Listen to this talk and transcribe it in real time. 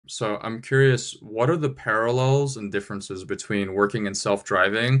So I'm curious, what are the parallels and differences between working in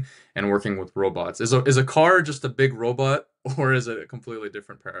self-driving and working with robots? Is a car just a big robot, or is it a completely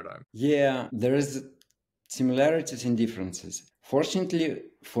different paradigm? Yeah, there is similarities and differences. Fortunately,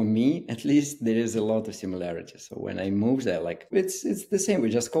 for me, at least, there is a lot of similarities. So when I moved there, like it's the same. We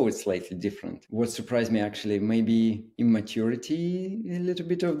just call it slightly different. What surprised me actually, maybe immaturity a little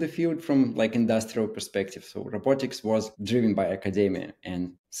bit of the field from like industrial perspective. So robotics was driven by academia,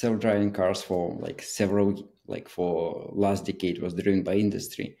 and self-driving cars for like several, like for last decade was driven by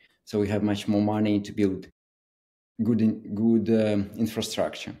industry. So we have much more money to build good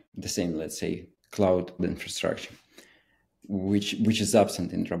infrastructure. The same, let's say, cloud infrastructure, which is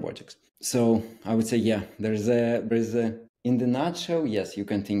absent in robotics. So I would say, yeah, there's a in the nutshell, yes, you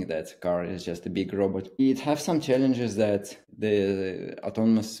can think that car is just a big robot. It has some challenges that the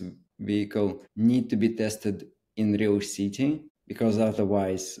autonomous vehicle need to be tested in real city because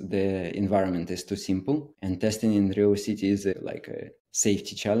otherwise the environment is too simple, and testing in real city is like a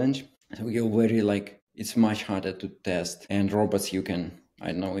safety challenge. So you're very like it's much harder to test, and robots you can, I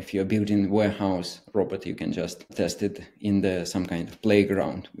don't know, if you're building warehouse robot, you can just test it in the some kind of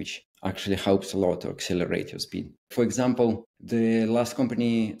playground, which actually helps a lot to accelerate your speed. For example, the last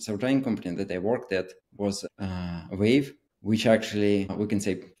company, self-driving company that I worked at was Wave, which actually we can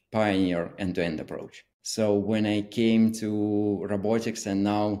say pioneer end-to-end approach. So when I came to robotics and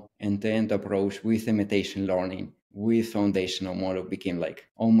now end-to-end approach with imitation learning, with foundational model became like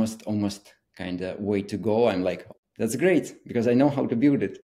almost kind of way to go. I'm like, that's great because I know how to build it.